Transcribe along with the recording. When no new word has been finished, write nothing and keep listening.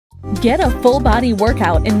Get a full body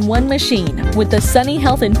workout in one machine with the Sunny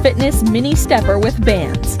Health and Fitness Mini Stepper with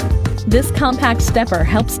bands. This compact stepper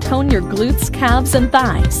helps tone your glutes, calves, and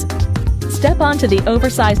thighs. Step onto the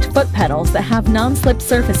oversized foot pedals that have non-slip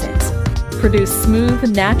surfaces. Produce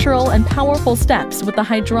smooth, natural, and powerful steps with the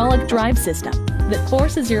hydraulic drive system that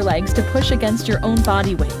forces your legs to push against your own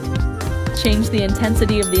body weight. Change the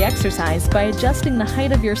intensity of the exercise by adjusting the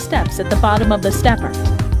height of your steps at the bottom of the stepper.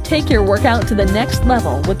 Take your workout to the next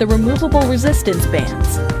level with the removable resistance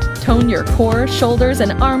bands. Tone your core, shoulders,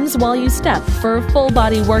 and arms while you step for a full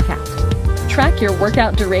body workout. Track your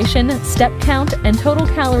workout duration, step count, and total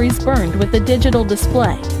calories burned with the digital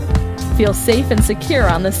display. Feel safe and secure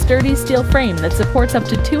on the sturdy steel frame that supports up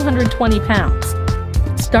to 220 pounds.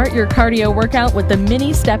 Start your cardio workout with the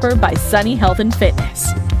Mini Stepper by Sunny Health and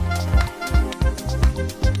Fitness.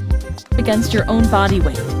 Against your own body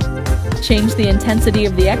weight. Change the intensity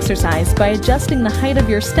of the exercise by adjusting the height of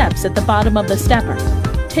your steps at the bottom of the stepper.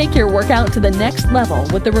 Take your workout to the next level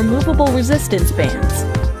with the removable resistance bands.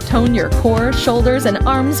 Tone your core, shoulders, and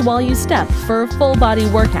arms while you step for a full body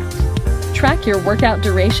workout. Track your workout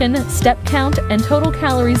duration, step count, and total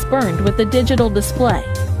calories burned with the digital display.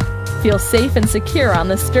 Feel safe and secure on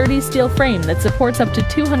the sturdy steel frame that supports up to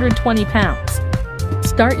 220 pounds.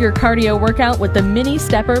 Start your cardio workout with the Mini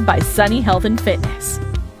Stepper by Sunny Health and Fitness.